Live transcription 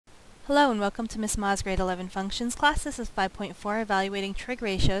Hello and welcome to Ms. Ma's Grade 11 Functions class. This is 5.4, evaluating trig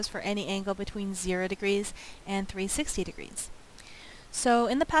ratios for any angle between 0 degrees and 360 degrees. So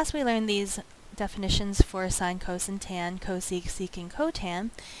in the past we learned these definitions for sine, cos, and tan, cosec, sec, and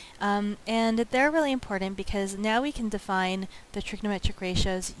cotan, and they're really important because now we can define the trigonometric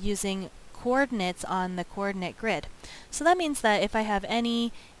ratios using coordinates on the coordinate grid. So that means that if I have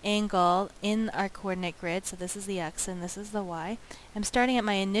any angle in our coordinate grid, so this is the x and this is the y, I'm starting at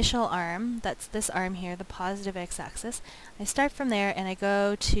my initial arm, that's this arm here, the positive x-axis. I start from there and I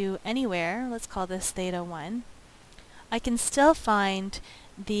go to anywhere, let's call this theta 1. I can still find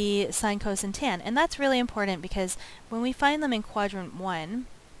the sine, cos, and tan, and that's really important because when we find them in quadrant 1,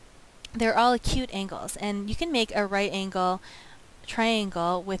 they're all acute angles, and you can make a right angle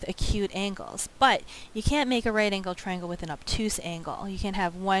triangle with acute angles, but you can't make a right angle triangle with an obtuse angle. You can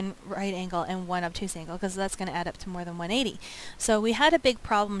have one right angle and one obtuse angle because that's going to add up to more than 180. So we had a big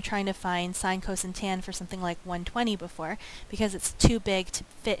problem trying to find sine, cos, and tan for something like 120 before because it's too big to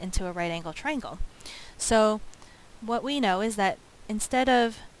fit into a right angle triangle. So what we know is that instead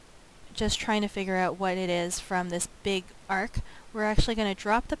of just trying to figure out what it is from this big arc, we're actually going to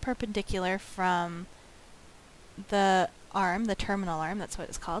drop the perpendicular from the arm, the terminal arm, that's what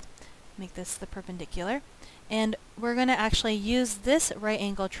it's called. Make this the perpendicular. And we're going to actually use this right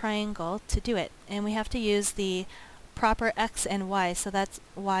angle triangle to do it. And we have to use the proper x and y, so that's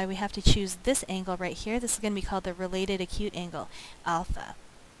why we have to choose this angle right here. This is going to be called the related acute angle, alpha.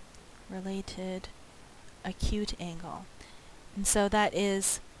 Related acute angle. And so that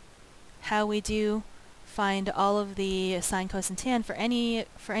is how we do find all of the sine, cos, and tan for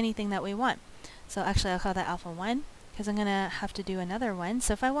anything that we want. So actually I'll call that alpha 1 because I'm going to have to do another one.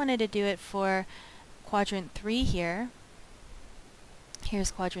 So if I wanted to do it for quadrant 3 here,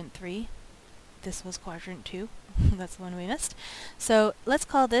 here's quadrant 3. This was quadrant 2. That's the one we missed. So let's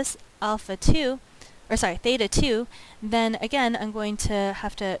call this alpha 2, or sorry, theta 2. Then again, I'm going to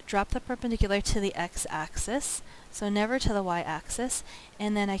have to drop the perpendicular to the x-axis, so never to the y-axis,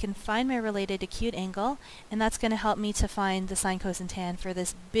 and then I can find my related acute angle, and that's going to help me to find the sine, cos, and tan for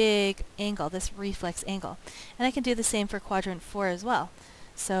this big angle, this reflex angle. And I can do the same for quadrant 4 as well.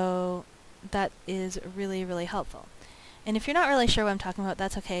 So that is really, really helpful. And if you're not really sure what I'm talking about,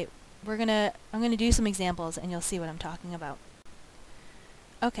 that's okay. I'm going to do some examples and you'll see what I'm talking about.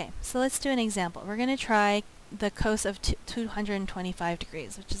 Okay, so let's do an example. We're going to try the cos of 225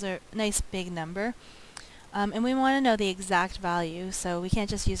 degrees, which is a nice big number. And we want to know the exact value, so we can't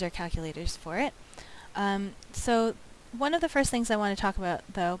just use our calculators for it. So one of the first things I want to talk about,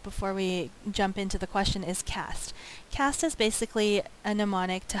 though, before we jump into the question is cast. Cast is basically a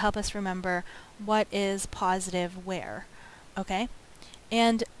mnemonic to help us remember what is positive where, okay?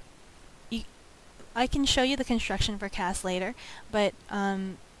 And I can show you the construction for cast later, but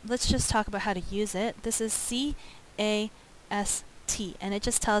let's just talk about how to use it. This is C-A-S-T, and it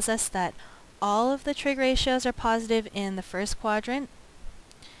just tells us that all of the trig ratios are positive in the first quadrant.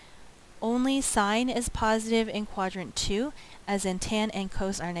 Only sine is positive in quadrant 2, as in tan and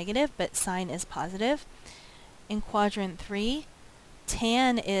cos are negative, but sine is positive. In quadrant 3,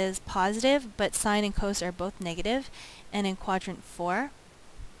 tan is positive, but sine and cos are both negative. And in quadrant 4,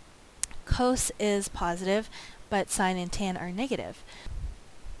 cos is positive, but sine and tan are negative.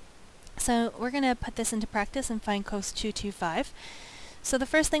 So we're going to put this into practice and find cos 225. So the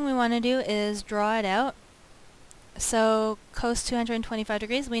first thing we want to do is draw it out. So cos 225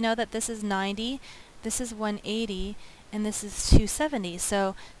 degrees, we know that this is 90, this is 180, and this is 270.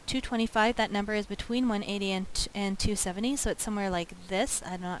 So 225, that number is between 180 and 270, so it's somewhere like this.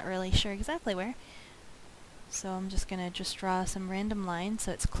 I'm not really sure exactly where. So I'm just going to draw some random lines,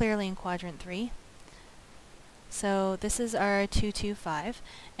 so it's clearly in quadrant 3. So this is our 225,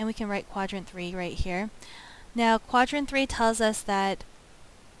 and we can write quadrant 3 right here. Now quadrant 3 tells us that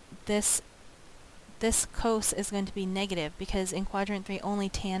this cos is going to be negative because in quadrant 3 only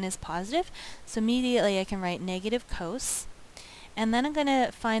tan is positive. So immediately I can write negative cos, and then I'm going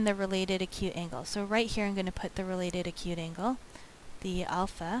to find the related acute angle. So right here I'm going to put the related acute angle, the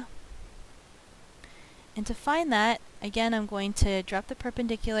alpha. And to find that, again, I'm going to drop the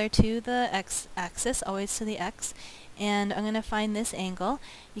perpendicular to the x-axis, always to the x, and I'm going to find this angle.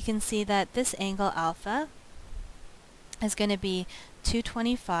 You can see that this angle, alpha, is going to be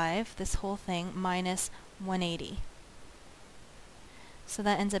 225, this whole thing, minus 180. So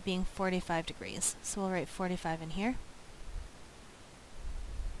that ends up being 45 degrees. So we'll write 45 in here.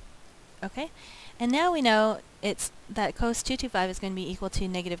 Okay, and now we know it's that cos 225 is going to be equal to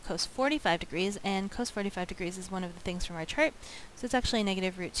negative cos 45 degrees, and cos 45 degrees is one of the things from our chart, so it's actually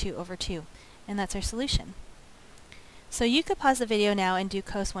negative root 2 over 2, and that's our solution. So you could pause the video now and do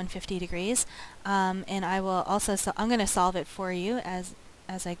cos 150 degrees, and I will also, I'm going to solve it for you as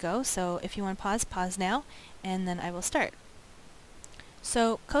I go. So if you want to pause now, and then I will start.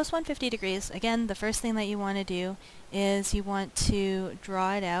 So cos 150 degrees, again, the first thing that you want to do is you want to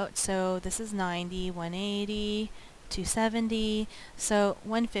draw it out. So this is 90, 180, 270, so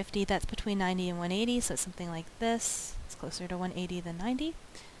 150, that's between 90 and 180, so it's something like this. It's closer to 180 than 90.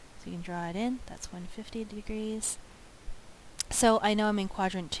 So you can draw it in, that's 150 degrees. So I know I'm in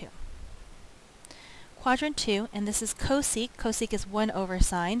quadrant 2. Quadrant 2, and this is cosec. Cosec is 1 over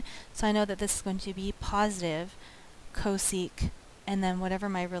sine, so I know that this is going to be positive cosec, and then whatever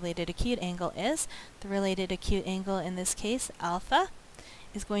my related acute angle is. The related acute angle in this case, alpha,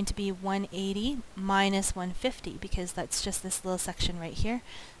 is going to be 180 minus 150, because that's just this little section right here.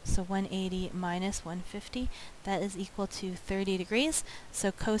 So 180 minus 150, that is equal to 30 degrees.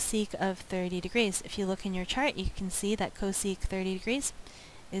 So cosec of 30 degrees. If you look in your chart, you can see that cosec 30 degrees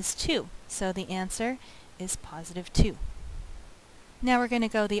is 2. So the answer is positive 2. Now we're going to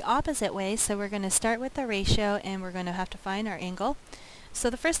go the opposite way, so we're going to start with the ratio and we're going to have to find our angle. So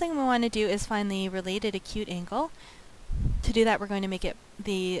the first thing we want to do is find the related acute angle. To do that, we're going to make it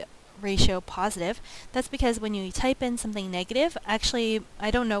the ratio positive. That's because when you type in something negative, actually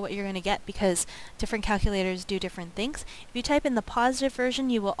I don't know what you're going to get because different calculators do different things. If you type in the positive version,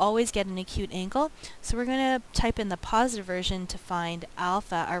 you will always get an acute angle. So we're going to type in the positive version to find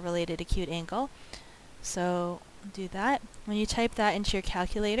alpha, our related acute angle. So do that. When you type that into your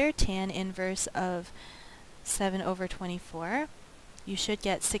calculator, tan inverse of 7 over 24, you should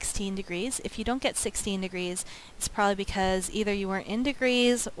get 16 degrees. If you don't get 16 degrees, it's probably because either you weren't in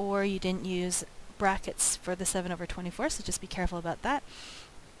degrees or you didn't use brackets for the 7 over 24, so just be careful about that.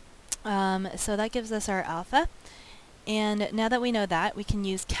 So that gives us our alpha. And now that we know that, we can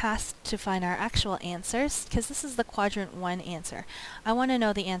use cast to find our actual answers, because this is the quadrant 1 answer. I want to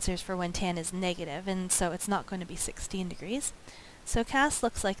know the answers for when tan is negative, and so it's not going to be 16 degrees. So cast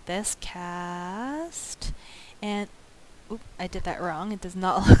looks like this, cast, and oop, I did that wrong. It does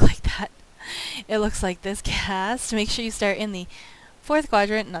not look like that. It looks like this, cast. Make sure you start in the 4th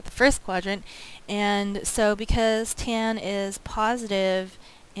quadrant, not the 1st quadrant. And so because tan is positive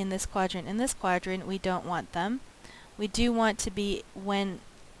in this quadrant, we don't want them. We do want to be when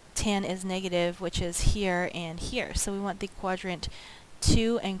tan is negative, which is here and here. So we want the quadrant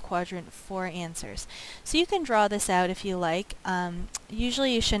 2 and quadrant 4 answers. So you can draw this out if you like.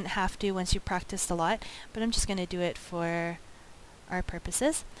 Usually you shouldn't have to once you've practiced a lot, but I'm just going to do it for our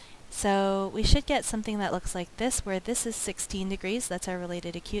purposes. So we should get something that looks like this, where this is 16 degrees, that's our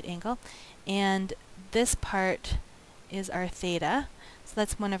related acute angle, and this part is our theta. So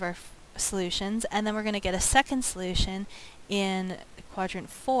that's one of our solutions, and then we're going to get a second solution in quadrant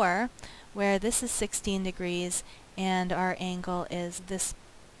 4, where this is 16 degrees and our angle is this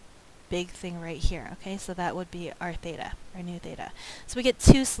big thing right here. Okay, so that would be our theta, our new theta. So we get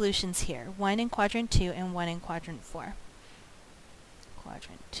 2 solutions here, one in quadrant 2 and one in quadrant 4.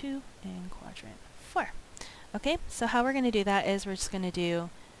 Quadrant 2 and quadrant 4. Okay, so how we're going to do that is we're just going to do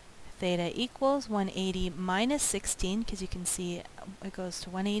theta equals 180 minus 16, because you can see it goes to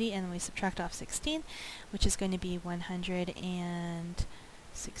 180 and then we subtract off 16, which is going to be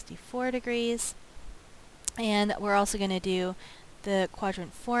 164 degrees. And we're also going to do the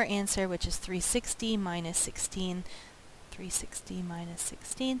quadrant 4 answer, which is 360 minus 16, 360 minus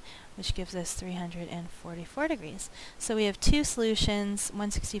 16, which gives us 344 degrees. So we have 2 solutions,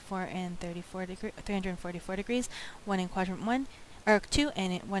 164 and 344 degrees, one in quadrant 1, or 2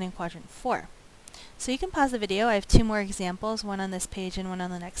 and one in quadrant 4. So you can pause the video. I have 2 more examples, one on this page and one on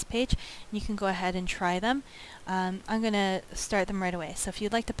the next page. You can go ahead and try them. I'm going to start them right away. So if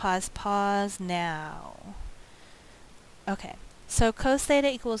you'd like to pause now. Okay, so cos theta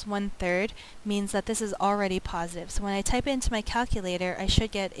equals 1/3 means that this is already positive. So when I type it into my calculator, I should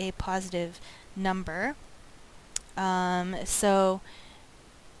get a positive number. So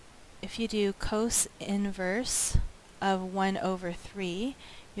if you do cos inverse of 1 over 3,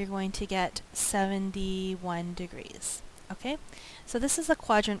 you're going to get 71 degrees. Okay, so this is the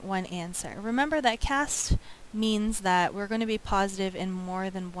quadrant 1 answer. Remember that cast means that we're going to be positive in more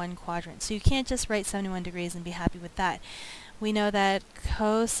than one quadrant. So you can't just write 71 degrees and be happy with that. We know that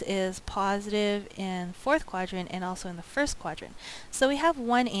cos is positive in 4th quadrant and also in the 1st quadrant. So we have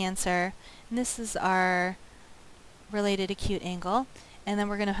one answer, and this is our related acute angle. And then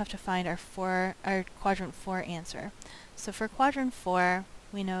we're going to have to find our quadrant 4 answer. So for quadrant 4,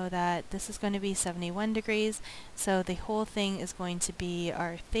 we know that this is going to be 71 degrees, so the whole thing is going to be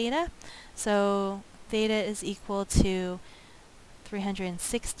our theta. So theta is equal to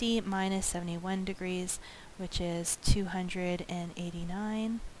 360 minus 71 degrees, which is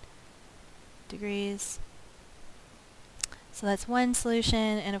 289 degrees. So that's one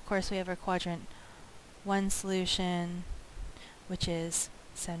solution, and of course we have our quadrant 1 solution, which is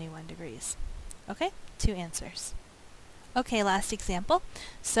 71 degrees. Okay, 2 answers. Okay, last example.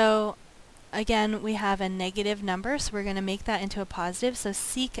 So again, we have a negative number, so we're going to make that into a positive. So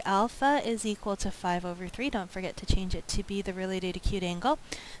sec alpha is equal to 5/3. Don't forget to change it to be the related acute angle.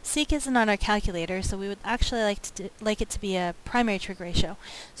 Sec isn't on our calculator, so we would actually like it to be a primary trig ratio.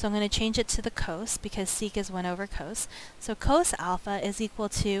 So I'm going to change it to the cos, because sec is 1/cos. So cos alpha is equal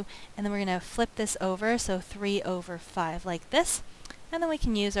to, and then we're going to flip this over, so 3/5, like this. And then we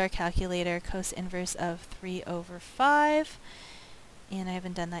can use our calculator, cos inverse of 3/5. And I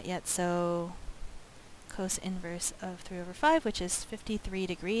haven't done that yet, so cos inverse of 3/5, which is 53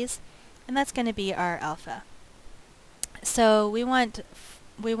 degrees, and that's going to be our alpha. So we want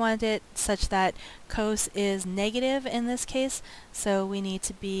it such that cos is negative in this case, so we need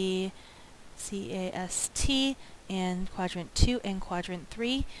to be CAST in quadrant 2 and quadrant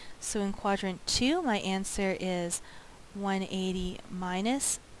 3. So in quadrant 2, my answer is 180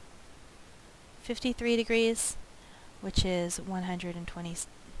 minus 53 degrees, which is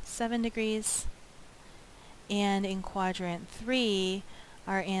 127 degrees. And in quadrant 3,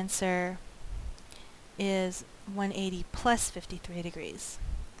 our answer is 180 plus 53 degrees,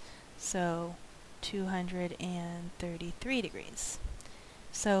 so 233 degrees.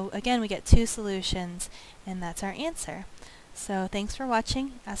 So again, we get 2 solutions, and that's our answer. So thanks for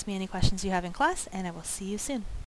watching. Ask me any questions you have in class, and I will see you soon.